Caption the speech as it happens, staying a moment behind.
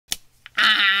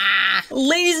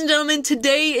Ladies and gentlemen,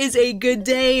 today is a good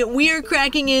day. We are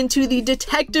cracking into the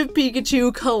Detective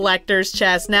Pikachu collector's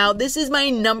chest. Now, this is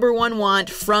my #1 want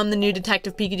from the new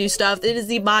Detective Pikachu stuff. It is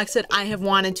the box that I have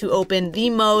wanted to open the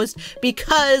most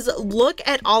because look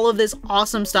at all of this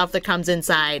awesome stuff that comes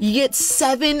inside. You get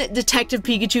 7 Detective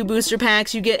Pikachu booster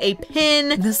packs, you get a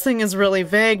pin. This thing is really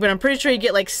vague, but I'm pretty sure you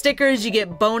get like stickers, you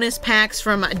get bonus packs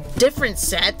from different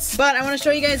sets. But I want to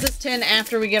show you guys this tin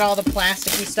after we get all the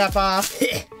plasticky stuff off.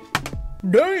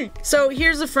 Dang! So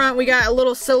here's the front. We got a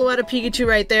little silhouette of Pikachu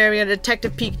right there. We got a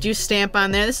Detective Pikachu stamp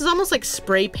on there. This is almost like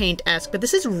spray paint-esque, but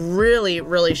this is really,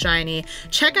 really shiny.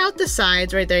 Check out the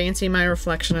sides right there. You can see my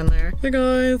reflection in there. Hey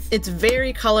guys. It's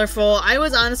very colorful. I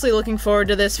was honestly looking forward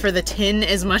to this for the tin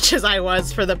as much as I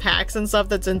was for the packs and stuff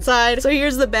that's inside. So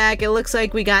here's the back. It looks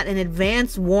like we got an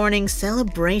advance warning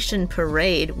celebration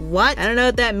parade. What? I don't know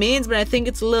what that means, but I think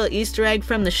it's a little Easter egg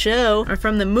from the show or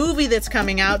from the movie that's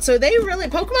coming out. So they really,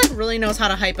 Pokemon really knows how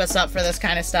to hype us up for this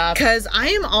kind of stuff, because I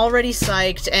am already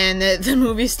psyched, and the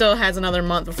movie still has another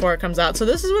month before it comes out. So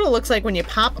this is what it looks like when you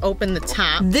pop open the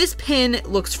top. This pin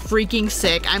looks freaking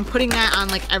sick. I'm putting that on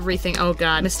like everything. Oh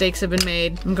god, mistakes have been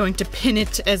made. I'm going to pin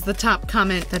it as the top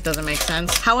comment. That doesn't make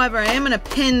sense. However, I am going to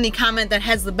pin the comment that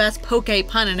has the best poke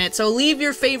pun in it. So leave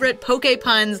your favorite poke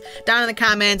puns down in the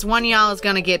comments. One of y'all is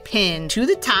going to get pinned to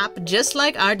the top, just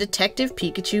like our Detective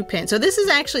Pikachu pin. So this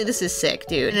is sick,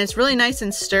 dude. And it's really nice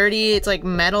and sturdy. It's like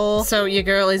metal, so your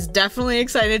girl is definitely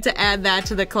excited to add that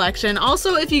to the collection.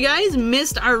 Also, if you guys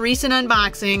missed our recent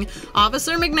unboxing,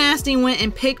 Officer McNasty went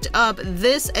and picked up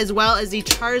this as well as the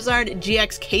Charizard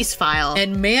GX case file.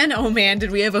 And man, oh man, did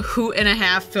we have a hoot and a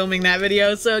half filming that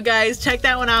video. So guys, check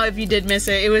that one out if you did miss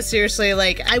it. It was seriously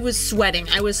like, I was sweating.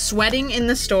 I was sweating in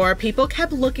the store. People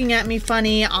kept looking at me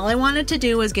funny. All I wanted to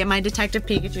do was get my Detective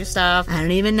Pikachu stuff. I don't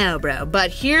even know, bro.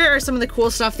 But here are some of the cool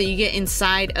stuff that you get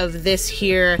inside of this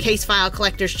here case file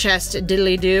collector's chest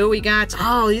diddly do. We got,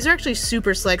 oh, these are actually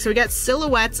super slick. So we got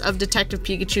silhouettes of Detective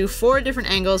Pikachu, 4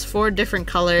 different angles, 4 different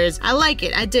colors. I like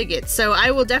it. I dig it. So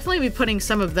I will definitely be putting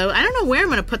some of those. I don't know where I'm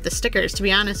going to put the stickers, to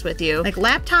be honest with you. Like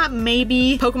laptop,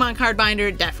 maybe. Pokemon card binder,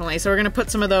 definitely. So we're going to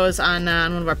put some of those on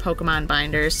one of our Pokemon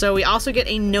binders. So we also get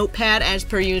a notepad as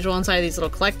per usual inside these little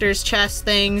collector's chest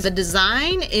things. The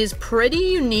design is pretty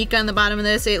unique on the bottom of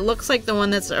this. It looks like the one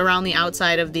that's around the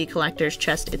outside of the collector's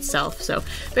chest itself. So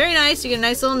very nice. You get a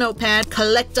nice little notepad.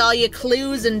 Collect all your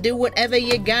clues and do whatever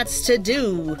you got to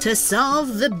do to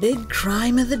solve the big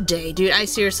crime of the day. Dude, I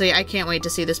can't wait to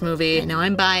see this movie. I know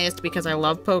I'm biased because I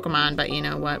love Pokemon, but you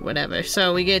know what, whatever.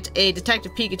 So we get a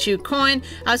Detective Pikachu coin.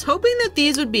 I was hoping that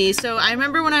these would be, so I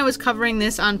remember when I was covering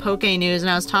this on Poke News and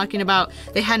I was talking about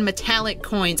they had metallic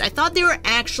coins. I thought they were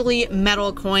actually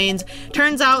metal coins.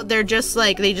 Turns out they're just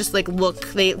like, they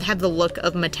have the look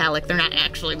of metallic. They're not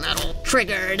actually metal.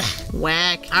 Triggered.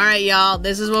 Whack. All right, y'all.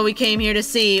 This is what we came here to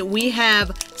see. We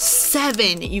have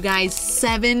 7, you guys,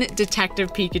 7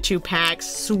 Detective Pikachu packs.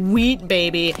 Sweet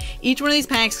baby. Each one of these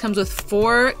packs comes with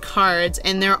 4 cards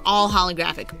and they're all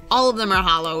holographic. All of them are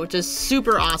hollow, which is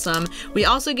super awesome. We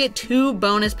also get 2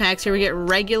 bonus packs here. We get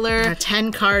regular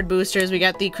 10 card boosters. We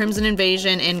got the Crimson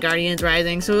Invasion and Guardians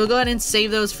Rising. So we'll go ahead and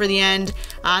save those for the end.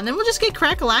 And then we'll just get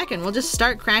crack-a-lackin'. We'll just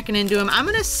start cracking into them. I'm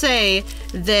gonna say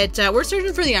that we're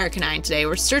searching for the Arcanine today.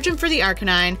 We're searching for the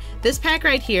Arcanine. This pack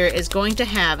right here is going to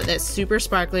have that super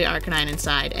sparkly Arcanine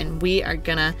inside, and we are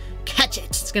gonna catch it.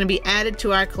 It's gonna be added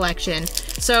to our collection.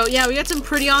 So yeah, we got some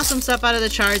pretty awesome stuff out of the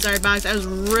Charizard box. I was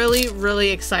really, really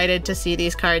excited to see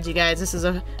these cards, you guys. This is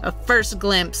a first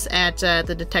glimpse at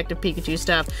the Detective Pikachu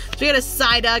stuff. So we got a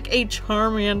Psyduck, a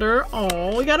Charmander.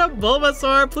 Oh, we got a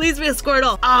Bulbasaur. Please be a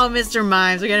Squirtle. Oh, Mr.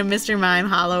 Mimes. We got a Mr. Mime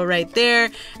holo right there.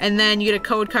 And then you get a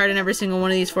code card in every single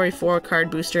one of these 44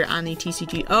 card booster on the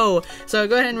TCG. Oh, so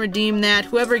go ahead and redeem that.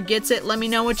 Whoever gets it, let me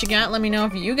know what you got. Let me know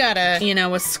if you got a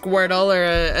Squirtle or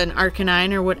an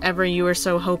Arcanine or whatever you were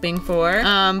so hoping for.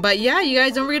 But yeah, you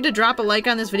guys don't forget to drop a like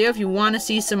on this video if you want to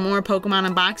see some more Pokemon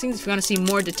unboxings, if you want to see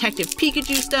more Detective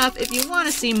Pikachu stuff, if you want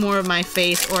to see more of my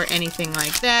face or anything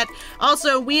like that.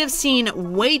 Also, we have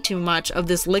seen way too much of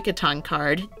this Lickitung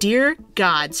card. Dear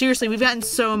God, seriously, we've gotten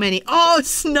so many. Oh,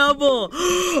 Snubble!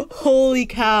 Holy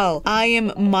cow. I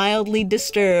am mildly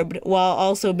disturbed while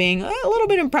also being a little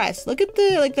bit impressed. Look at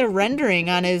the rendering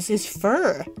on his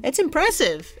fur. It's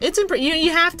impressive.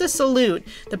 You have to salute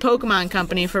the Pokemon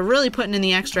Company for really putting in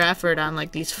the extra effort on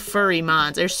like these furry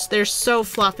mons. They're so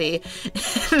fluffy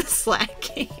and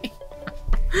slacking.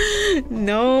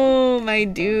 No, my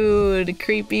dude.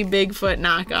 Creepy Bigfoot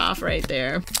knockoff right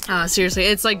there. Seriously,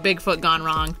 it's like Bigfoot gone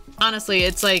wrong. Honestly,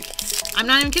 it's like, I'm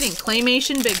not even kidding.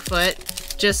 Claymation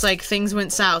Bigfoot, just like things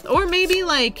went south. Or maybe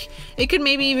like It could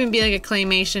maybe even be like a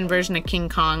claymation version of King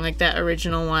Kong, like that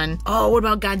original one. Oh, what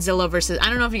about Godzilla versus, I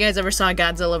don't know if you guys ever saw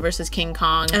Godzilla versus King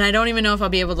Kong, and I don't even know if I'll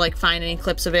be able to like find any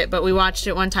clips of it, but we watched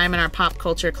it one time in our pop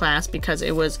culture class because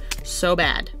it was so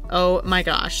bad. Oh my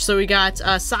gosh. So we got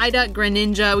Psyduck,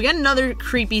 Greninja. We got another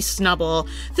creepy Snubbull.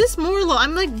 This Morlo,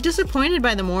 I'm like disappointed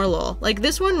by the Morlo. Like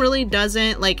this one really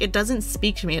doesn't, like it doesn't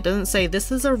speak to me. It doesn't say this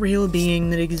is a real being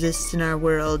that exists in our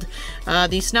world.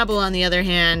 The Snubbull on the other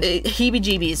hand,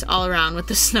 heebie-jeebies all around with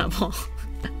the Snubbull.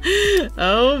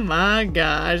 Oh my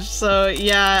gosh. So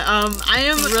yeah, I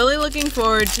am really looking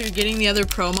forward to getting the other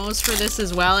promos for this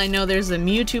as well. I know there's a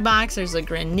Mewtwo box, there's a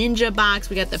Greninja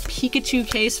box, we got the Pikachu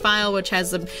case file, which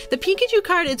has the Pikachu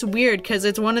card. It's weird because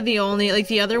it's one of the only, like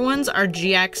the other ones are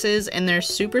GXs and they're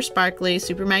super sparkly,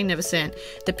 super magnificent.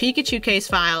 The Pikachu case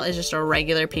file is just a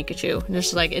regular Pikachu.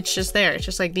 Just like, it's just there. It's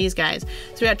just like these guys.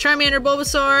 So we got Charmander,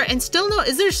 Bulbasaur, and still no,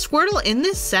 is there Squirtle in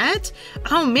this set?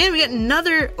 Oh man, we got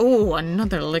another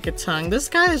Lickitung. This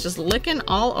guy is just licking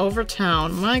all over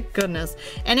town. My goodness.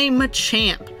 And a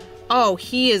Machamp. Oh,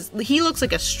 he looks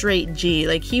like a straight G.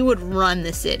 Like he would run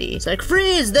the city. It's like,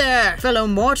 freeze there, fellow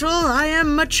mortal. I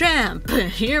am Machamp.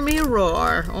 Hear me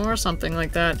roar. Or something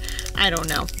like that. I don't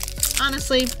know.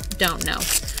 Honestly, don't know.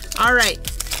 All right.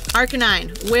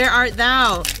 Arcanine, where art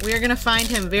thou? We are gonna find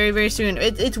him very, very soon.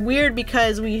 It's weird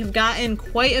because we have gotten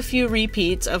quite a few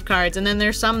repeats of cards, and then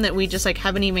there's some that we just like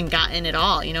haven't even gotten at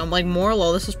all. You know, like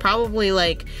Morlo. This is probably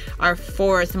like our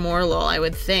 4th Morlo, I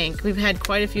would think. We've had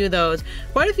quite a few of those.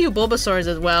 Quite a few Bulbasaurs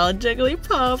as well.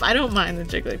 Jigglypuff. I don't mind the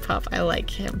Jigglypuff. I like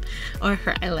him. Or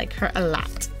her. I like her a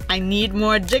lot. I need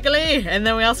more Jiggly. And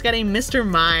then we also got a Mr.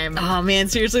 Mime. Oh man,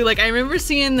 seriously, like I remember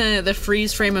seeing the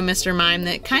freeze frame of Mr. Mime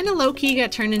that kind of low-key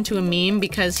got turned into a meme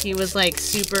because he was like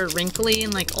super wrinkly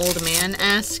and like old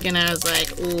man-esque, and I was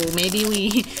like, ooh, maybe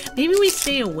we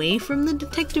stay away from the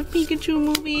Detective Pikachu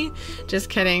movie. Just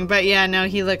kidding. But yeah, no,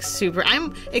 he looks super.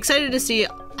 I'm excited to see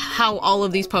how all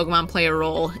of these Pokemon play a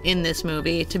role in this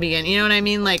movie to begin. You know what I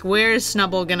mean? Like, where is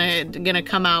Snubbull gonna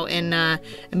come out and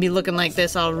be looking like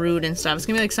this, all rude and stuff? It's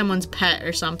gonna be like someone's pet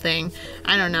or something.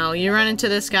 I don't know. You run into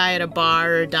this guy at a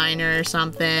bar or diner or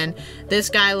something. This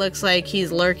guy looks like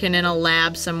he's lurking in a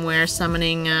lab somewhere,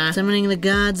 summoning the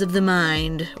gods of the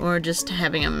mind, or just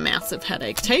having a massive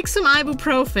headache. Take some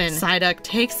ibuprofen. Psyduck,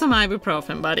 take some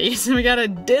ibuprofen, buddies. We got a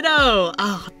Ditto.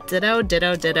 Oh, Ditto,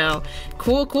 Ditto, Ditto.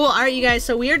 Cool, cool. All right, you guys.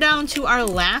 So we are down to our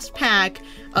last pack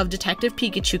of Detective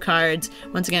Pikachu cards.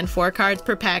 Once again, 4 cards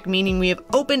per pack, meaning we have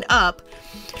opened up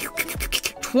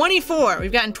 24.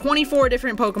 We've gotten 24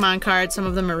 different Pokemon cards. Some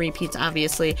of them are repeats,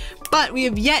 obviously, but we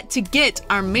have yet to get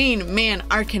our main man,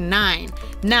 Arcanine.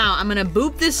 Now, I'm gonna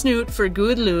boop this snoot for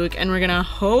good luck, and we're gonna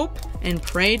hope and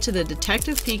pray to the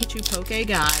Detective Pikachu Poke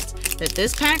gods that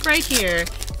this pack right here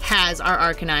has our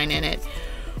Arcanine in it.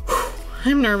 Whew,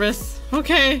 I'm nervous.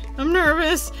 Okay, I'm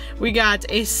nervous. We got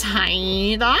a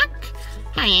Psyduck.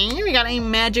 Hi, we got a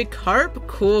Magikarp.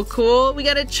 Cool, cool. We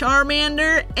got a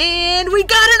Charmander, and we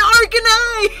got an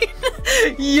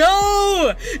Arcanine!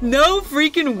 Yo! No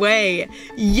freaking way.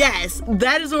 Yes,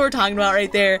 that is what we're talking about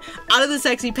right there. Out of the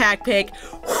sexy pack pick.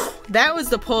 That was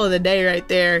the pull of the day right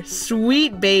there.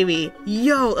 Sweet baby.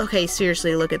 Yo, okay,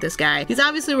 seriously, look at this guy. He's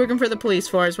obviously working for the police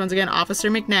force. Once again, Officer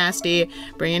McNasty,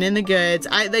 bringing in the goods.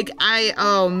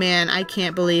 Oh man, I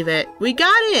can't believe it. We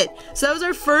got it! So that was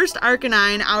our first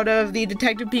Arcanine out of the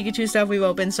Detective Pikachu stuff we've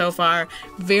opened so far.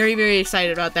 Very, very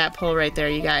excited about that pull right there,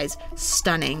 you guys.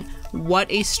 Stunning.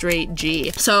 What a straight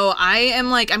G. So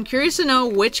I'm curious to know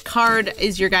which card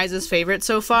is your guys' favorite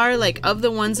so far, like of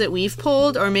the ones that we've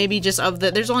pulled, or maybe just of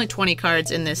the, there's only 20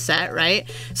 cards in this set,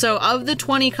 right? So of the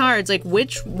 20 cards, like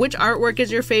which artwork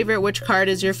is your favorite, which card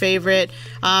is your favorite?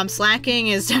 Slacking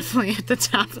is definitely at the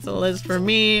top of the list for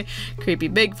me. Creepy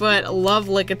Bigfoot, love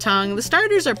Lickitung. The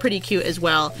starters are pretty cute as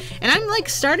well. And I'm like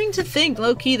starting to think,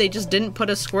 low-key, they just didn't put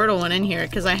a Squirtle one in here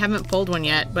because I haven't pulled one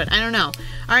yet, but I don't know.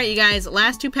 All right, you guys,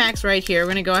 last 2 packs right here. We're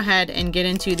gonna go ahead and get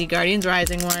into the Guardians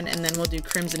Rising one, and then we'll do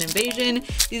Crimson Invasion.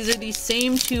 These are the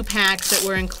same 2 packs that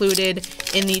were included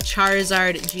in the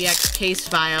Charizard GX case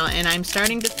file, and I'm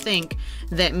starting to think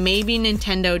that maybe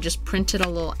Nintendo just printed a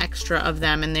little extra of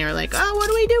them, and they were like, oh, what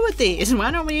do we do with these? Why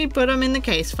don't we put them in the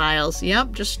case files?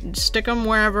 Yep, just stick them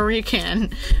wherever you can.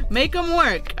 Make them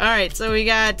work. All right, so we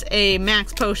got a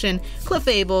Max Potion,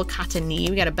 Clefable, Cottonee,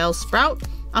 we got a Bellsprout,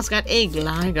 also got a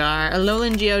Gligar, a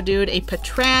Alolan Geodude, a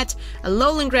Patrat, a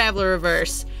Alolan Graveler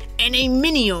Reverse, and a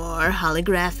Minior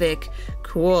holographic.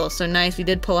 Cool, so nice. We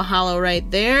did pull a holo right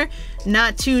there.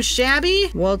 Not too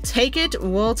shabby. We'll take it,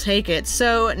 we'll take it.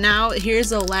 So now here's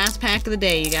the last pack of the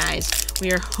day, you guys.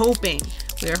 We are hoping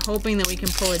We are hoping that we can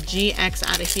pull a GX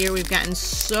out of here. We've gotten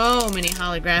so many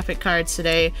holographic cards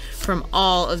today from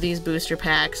all of these booster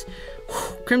packs.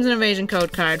 Crimson Invasion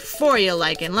code card for you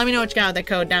liking. Let me know what you got with that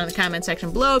code down in the comment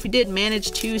section below if you did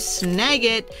manage to snag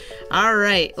it.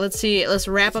 Alright, let's see. Let's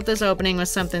wrap up this opening with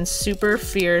something super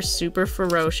fierce, super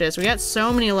ferocious. We got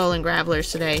so many Alolan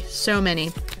Gravelers today. So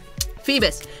many.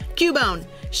 Phoebus, Cubone,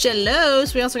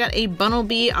 Shellos. We also got a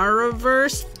Bunnelby. Our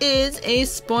reverse is a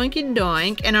Spoinky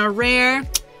Doink. And our rare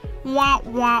is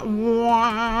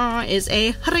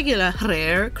a regular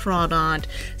rare Crawdaunt.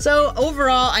 So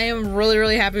overall, I am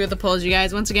really happy with the pulls, you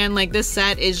guys. Once again, like, this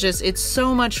set is just, it's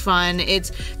so much fun.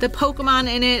 It's the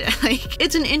Pokemon in it, like,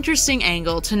 it's an interesting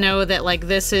angle to know that, like,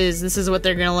 this is what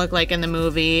they're gonna look like in the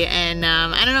movie. And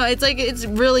I don't know, it's like, it's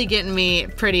really getting me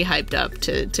pretty hyped up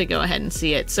to go ahead and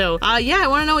see it. So yeah, I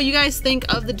want to know what you guys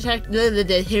think of the Detective.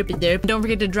 Don't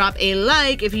forget to drop a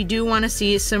like if you do want to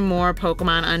see some more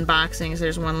Pokemon unboxings.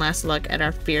 There's one last look at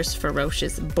our fierce,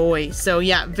 ferocious boy. So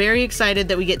yeah, very excited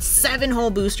that we get 7 whole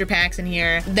booster packs in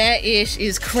here. That ish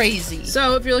is crazy.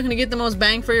 So if you're looking to get the most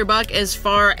bang for your buck as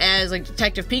far as like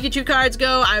Detective Pikachu cards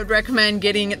go, I would recommend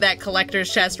getting that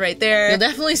collector's chest right there. You'll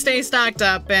definitely stay stocked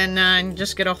up and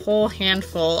just get a whole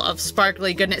handful of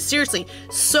sparkly goodness. Seriously,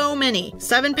 so many.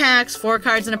 7 packs, 4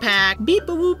 cards in a pack. Beep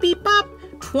a whoop beep pop.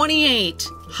 28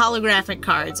 holographic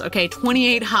cards, okay?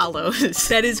 28 holos.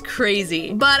 That is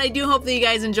crazy. But I do hope that you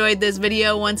guys enjoyed this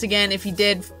video. Once again, if you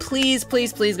did, please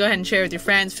go ahead and share with your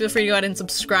friends. Feel free to go ahead and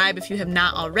subscribe if you have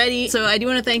not already. So I do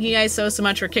want to thank you guys so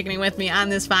much for kicking it with me on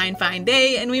this fine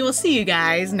day, and we will see you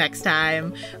guys next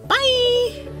time.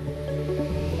 Bye!